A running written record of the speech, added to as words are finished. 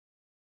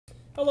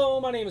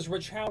Hello, my name is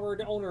Rich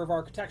Howard, owner of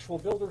Architectural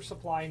Builder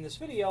Supply. In this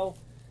video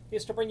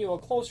is to bring you a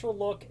closer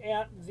look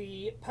at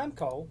the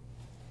Pemko.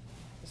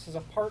 This is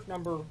a part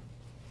number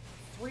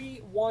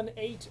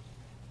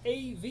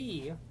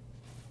 318AV.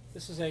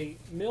 This is a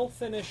mill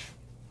finish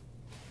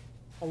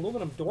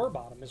aluminum door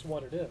bottom is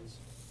what it is.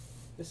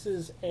 This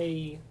is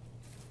a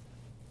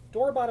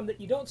door bottom that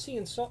you don't see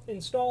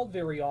installed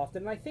very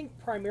often, and I think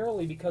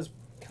primarily because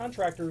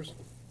contractors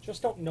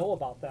just don't know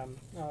about them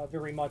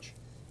very much.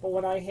 But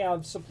when I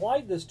have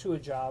supplied this to a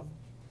job,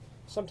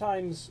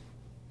 sometimes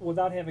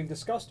without having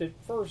discussed it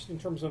first in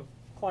terms of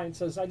client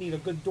says, I need a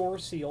good door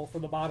seal for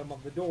the bottom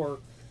of the door,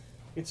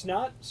 it's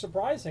not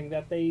surprising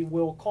that they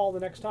will call the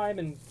next time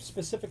and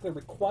specifically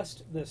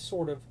request this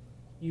sort of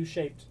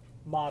U-shaped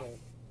model.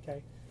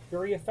 Okay,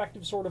 very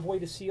effective sort of way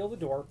to seal the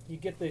door. You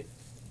get the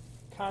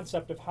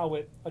concept of how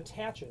it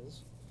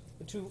attaches.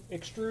 The two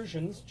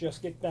extrusions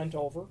just get bent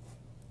over,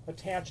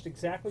 attached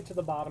exactly to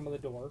the bottom of the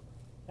door.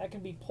 That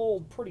can be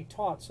pulled pretty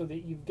taut so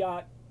that you've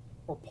got,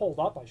 or pulled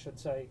up I should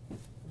say, a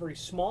very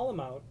small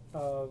amount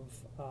of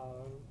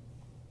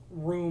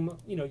room.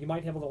 You know, you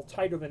might have a little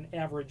tighter than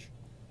average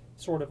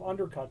sort of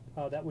undercut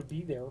that would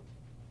be there.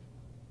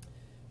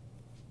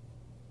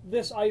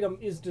 This item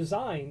is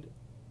designed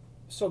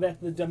so that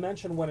the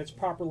dimension, when it's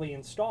properly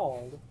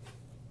installed,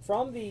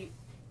 from the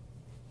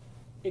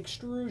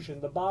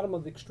extrusion, the bottom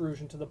of the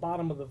extrusion to the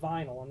bottom of the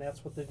vinyl, and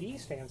that's what the V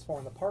stands for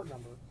in the part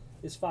number,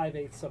 is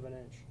 5/8 of an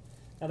inch.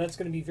 Now that's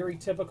going to be very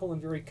typical and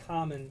very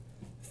common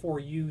for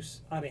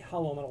use on a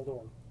hollow metal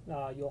door.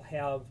 You'll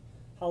have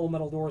hollow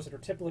metal doors that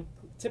are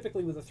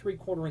typically with a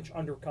 3/4 inch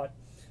undercut.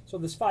 So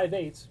this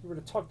 5/8, if you were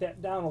to tuck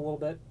that down a little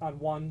bit on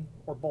one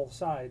or both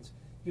sides,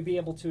 you'll be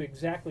able to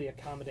exactly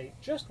accommodate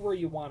just where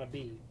you want to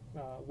be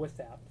with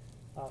that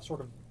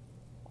sort of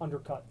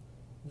undercut.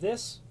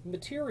 This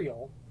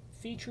material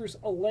features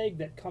a leg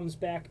that comes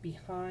back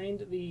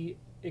behind the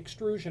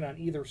extrusion on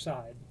either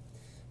side.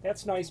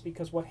 That's nice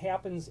because what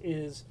happens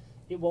is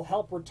it will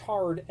help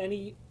retard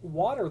any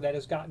water that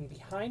has gotten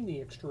behind the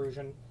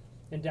extrusion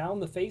and down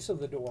the face of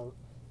the door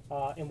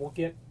and will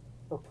get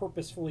or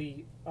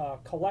purposefully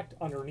collect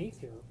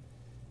underneath here.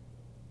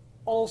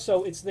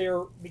 Also, it's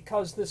there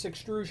because this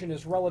extrusion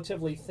is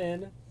relatively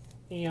thin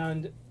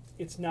and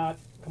it's not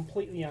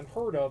completely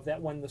unheard of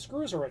that when the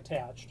screws are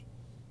attached,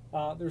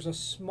 there's a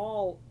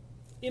small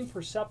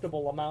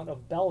imperceptible amount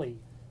of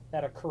belly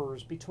that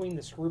occurs between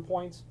the screw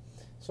points.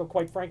 So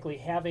quite frankly,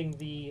 having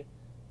the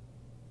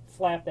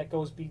flap that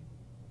goes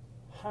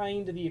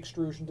behind the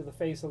extrusion to the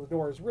face of the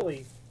door is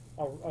really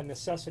a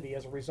necessity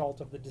as a result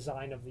of the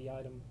design of the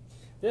item.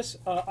 This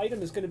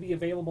item is going to be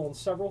available in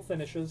several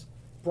finishes.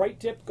 Bright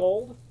dip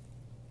gold,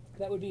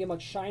 that would be a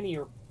much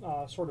shinier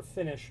sort of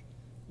finish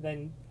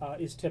than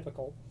is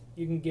typical.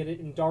 You can get it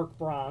in dark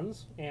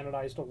bronze,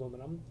 anodized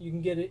aluminum. You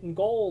can get it in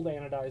gold,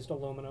 anodized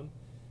aluminum,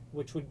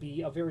 which would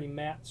be a very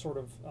matte sort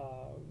of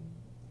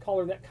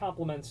color that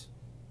complements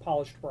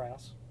polished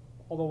brass,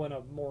 although in a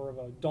more of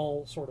a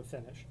dull sort of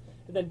finish.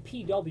 And then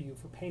PW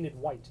for painted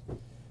white.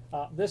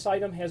 This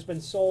item has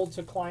been sold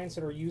to clients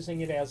that are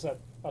using it as a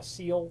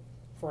seal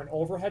for an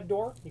overhead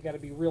door. You got to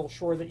be real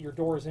sure that your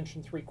door is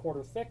 1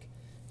 3/4 thick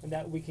and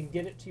that we can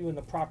get it to you in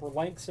the proper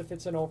lengths. If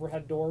it's an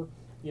overhead door,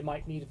 you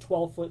might need a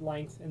 12-foot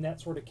length. In that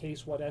sort of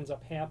case, what ends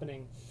up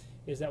happening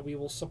is that we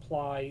will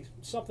supply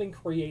something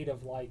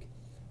creative like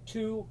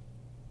 2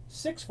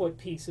 6-foot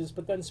pieces,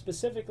 but then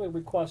specifically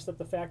request that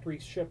the factory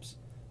ships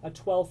a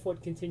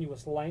 12-foot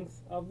continuous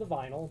length of the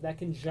vinyl. That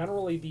can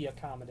generally be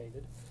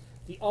accommodated.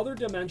 The other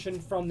dimension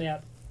from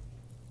that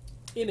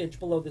image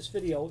below this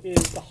video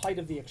is the height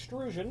of the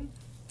extrusion,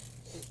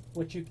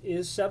 which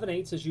is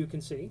 7/8 as you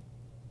can see.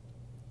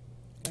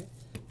 Okay.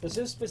 This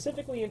is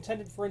specifically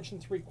intended for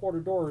 1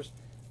 3/4 doors.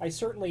 I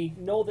certainly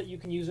know that you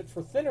can use it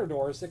for thinner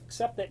doors,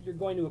 except that you're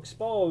going to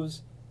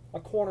expose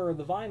a corner of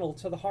the vinyl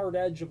to the hard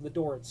edge of the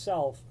door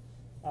itself,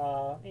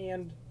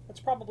 and it's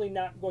probably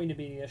not going to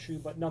be an issue,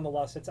 but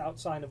nonetheless, it's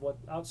outside of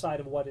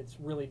what it's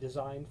really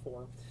designed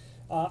for.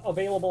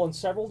 Available in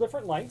several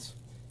different lengths.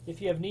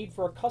 If you have need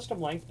for a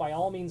custom length, by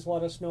all means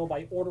let us know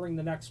by ordering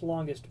the next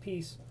longest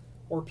piece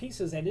or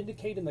pieces and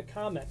indicate in the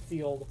comment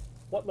field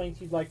what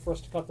length you'd like for us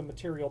to cut the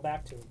material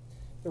back to.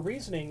 The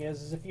reasoning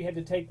is if you had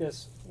to take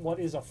this, what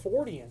is a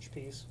 40-inch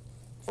piece,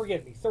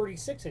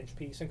 36-inch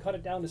piece, and cut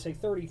it down to say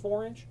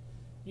 34-inch,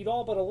 you'd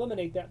all but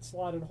eliminate that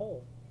slotted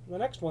hole. The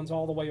next one's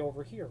all the way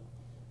over here.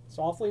 It's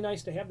awfully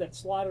nice to have that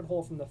slotted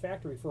hole from the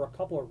factory for a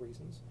couple of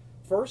reasons.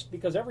 First,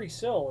 because every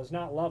sill is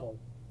not level.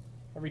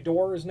 Every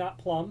door is not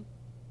plumb.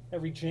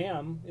 Every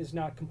jamb is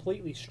not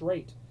completely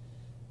straight.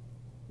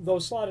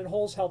 Those slotted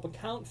holes help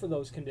account for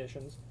those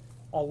conditions,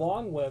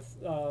 along with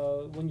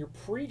when you're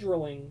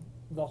pre-drilling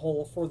the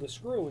hole for the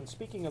screw. And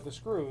speaking of the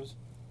screws,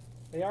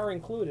 they are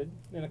included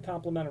in a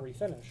complementary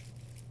finish.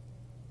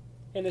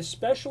 And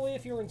especially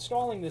if you're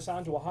installing this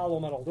onto a hollow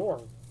metal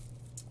door,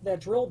 that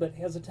drill bit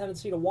has a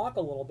tendency to walk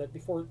a little bit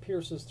before it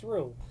pierces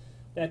through.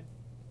 That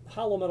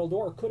hollow metal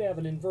door could have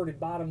an inverted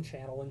bottom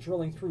channel, and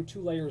drilling through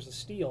 2 layers of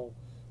steel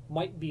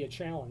might be a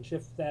challenge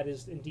if that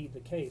is indeed the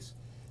case.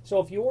 So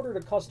if you ordered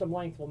a custom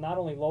length, we'll not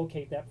only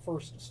locate that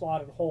first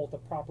slotted hole at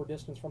the proper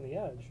distance from the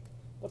edge,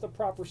 but the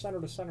proper center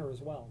to center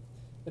as well.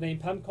 The name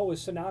Pemko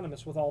is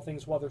synonymous with all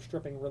things weather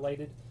stripping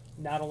related,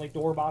 not only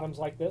door bottoms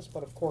like this,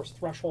 but of course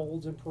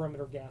thresholds and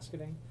perimeter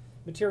gasketing.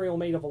 Material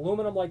made of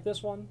aluminum like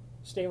this one,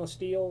 stainless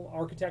steel,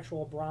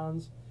 architectural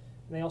bronze,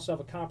 and they also have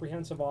a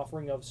comprehensive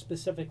offering of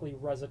specifically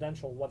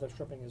residential weather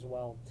stripping as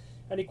well.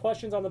 Any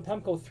questions on the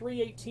Pemko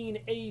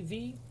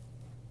 318AV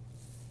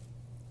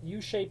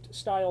U-shaped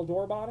style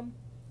door bottom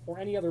or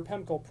any other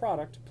Pemko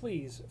product,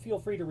 please feel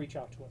free to reach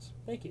out to us.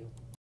 Thank you.